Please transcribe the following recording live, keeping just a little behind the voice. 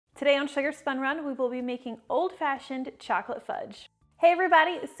Today on Sugar Spun Run, we will be making old-fashioned chocolate fudge. Hey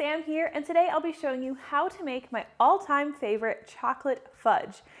everybody, Sam here, and today I'll be showing you how to make my all-time favorite chocolate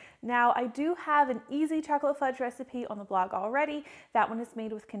fudge. Now, I do have an easy chocolate fudge recipe on the blog already. That one is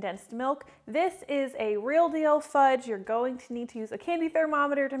made with condensed milk. This is a real deal fudge. You're going to need to use a candy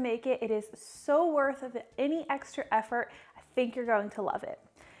thermometer to make it. It is so worth of any extra effort. I think you're going to love it.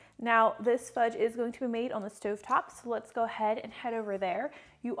 Now, this fudge is going to be made on the stovetop, so let's go ahead and head over there.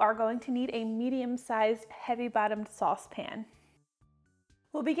 You are going to need a medium-sized, heavy-bottomed saucepan.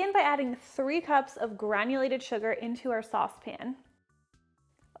 We'll begin by adding 3 cups of granulated sugar into our saucepan,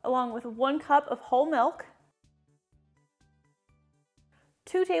 along with 1 cup of whole milk,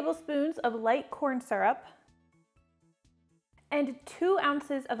 2 tablespoons of light corn syrup, and 2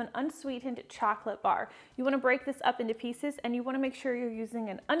 ounces of an unsweetened chocolate bar. You want to break this up into pieces, and you want to make sure you're using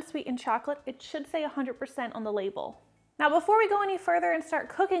an unsweetened chocolate. It should say 100% on the label. Now, before we go any further and start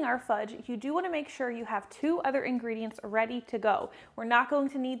cooking our fudge, you do want to make sure you have 2 other ingredients ready to go. We're not going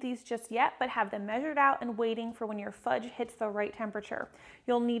to need these just yet, but have them measured out and waiting for when your fudge hits the right temperature.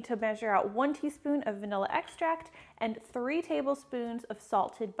 You'll need to measure out 1 teaspoon of vanilla extract and 3 tablespoons of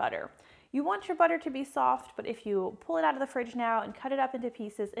salted butter. You want your butter to be soft, but if you pull it out of the fridge now and cut it up into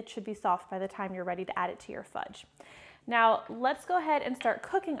pieces, it should be soft by the time you're ready to add it to your fudge. Now, let's go ahead and start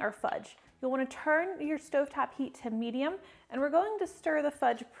cooking our fudge. You'll want to turn your stovetop heat to medium, and we're going to stir the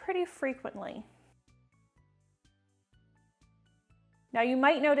fudge pretty frequently. Now, you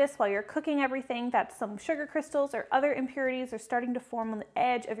might notice while you're cooking everything that some sugar crystals or other impurities are starting to form on the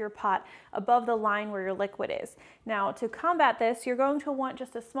edge of your pot above the line where your liquid is. Now, to combat this, you're going to want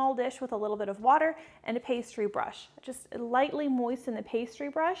just a small dish with a little bit of water and a pastry brush. Just lightly moisten the pastry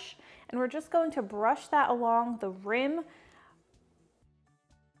brush, and we're just going to brush that along the rim.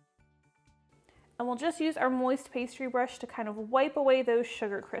 And we'll just use our moist pastry brush to kind of wipe away those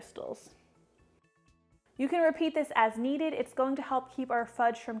sugar crystals. You can repeat this as needed. It's going to help keep our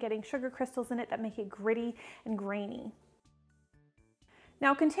fudge from getting sugar crystals in it that make it gritty and grainy.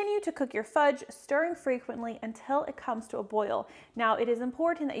 Now continue to cook your fudge, stirring frequently until it comes to a boil. Now it is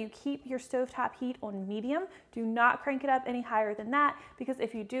important that you keep your stovetop heat on medium. Do not crank it up any higher than that, because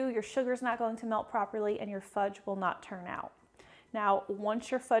if you do, your sugar's not going to melt properly and your fudge will not turn out. Now,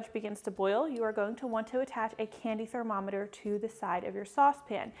 once your fudge begins to boil, you are going to want to attach a candy thermometer to the side of your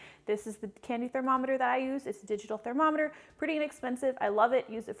saucepan. This is the candy thermometer that I use. It's a digital thermometer, pretty inexpensive. I love it,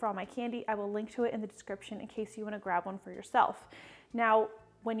 use it for all my candy. I will link to it in the description in case you want to grab one for yourself. Now,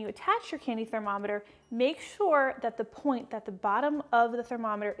 when you attach your candy thermometer, make sure that the point that the bottom of the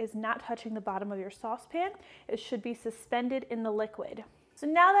thermometer is not touching the bottom of your saucepan. It should be suspended in the liquid. So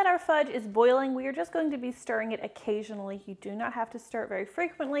now that our fudge is boiling, we are just going to be stirring it occasionally. You do not have to stir it very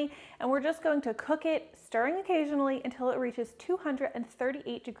frequently, and we're just going to cook it, stirring occasionally until it reaches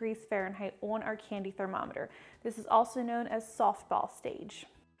 238 degrees Fahrenheit on our candy thermometer. This is also known as softball stage.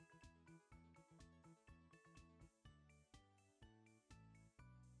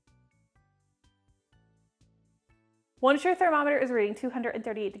 Once your thermometer is reading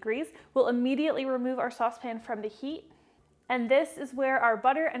 238 degrees, we'll immediately remove our saucepan from the heat. And this is where our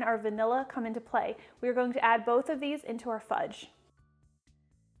butter and our vanilla come into play. We are going to add both of these into our fudge.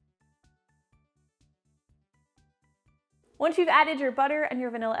 Once you've added your butter and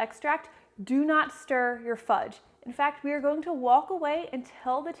your vanilla extract, do not stir your fudge. In fact, we are going to walk away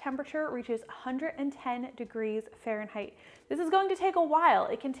until the temperature reaches 110 degrees Fahrenheit. This is going to take a while.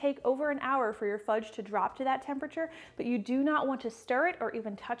 It can take over an hour for your fudge to drop to that temperature, but you do not want to stir it or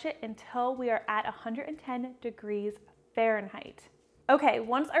even touch it until we are at 110 degrees Fahrenheit. Okay,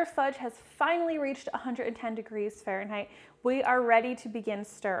 once our fudge has finally reached 110 degrees Fahrenheit, we are ready to begin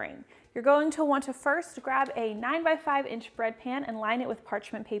stirring. You're going to want to first grab a 9x5-inch bread pan and line it with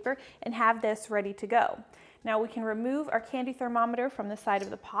parchment paper and have this ready to go. Now we can remove our candy thermometer from the side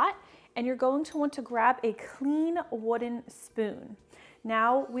of the pot, and you're going to want to grab a clean wooden spoon.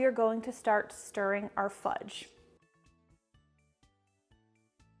 Now we are going to start stirring our fudge.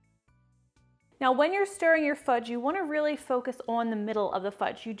 Now, when you're stirring your fudge, you want to really focus on the middle of the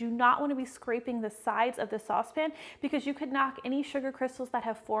fudge. You do not want to be scraping the sides of the saucepan, because you could knock any sugar crystals that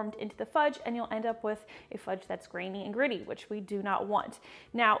have formed into the fudge, and you'll end up with a fudge that's grainy and gritty, which we do not want.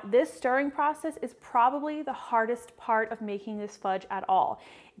 Now, this stirring process is probably the hardest part of making this fudge at all.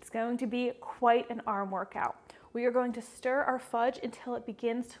 It's going to be quite an arm workout. We are going to stir our fudge until it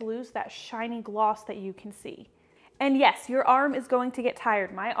begins to lose that shiny gloss that you can see. And yes, your arm is going to get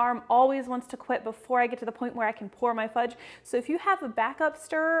tired. My arm always wants to quit before I get to the point where I can pour my fudge. So if you have a backup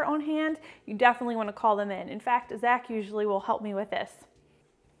stirrer on hand, you definitely want to call them in. In fact, Zach usually will help me with this.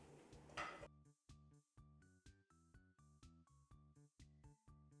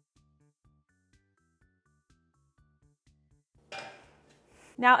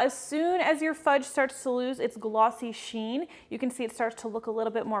 Now, as soon as your fudge starts to lose its glossy sheen, you can see it starts to look a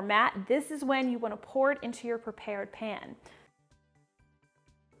little bit more matte. This is when you want to pour it into your prepared pan.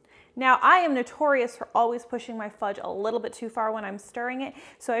 Now, I am notorious for always pushing my fudge a little bit too far when I'm stirring it,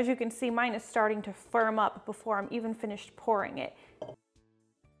 so as you can see, mine is starting to firm up before I'm even finished pouring it.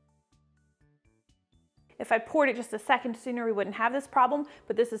 If I poured it just a second sooner, we wouldn't have this problem,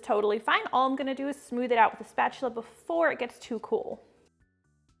 but this is totally fine. All I'm gonna do is smooth it out with a spatula before it gets too cool.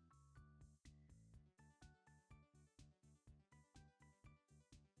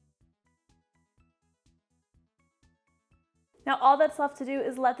 Now all that's left to do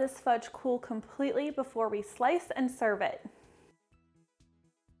is let this fudge cool completely before we slice and serve it.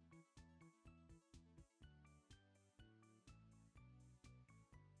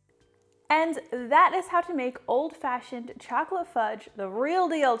 And that is how to make old-fashioned chocolate fudge, the real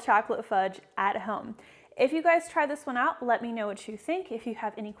deal chocolate fudge, at home. If you guys try this one out, let me know what you think. If you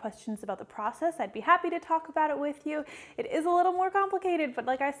have any questions about the process, I'd be happy to talk about it with you. It is a little more complicated, but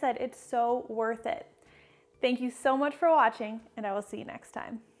like I said, it's so worth it. Thank you so much for watching, and I will see you next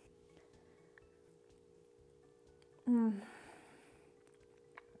time.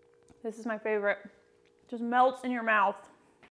 This is my favorite. Just melts in your mouth.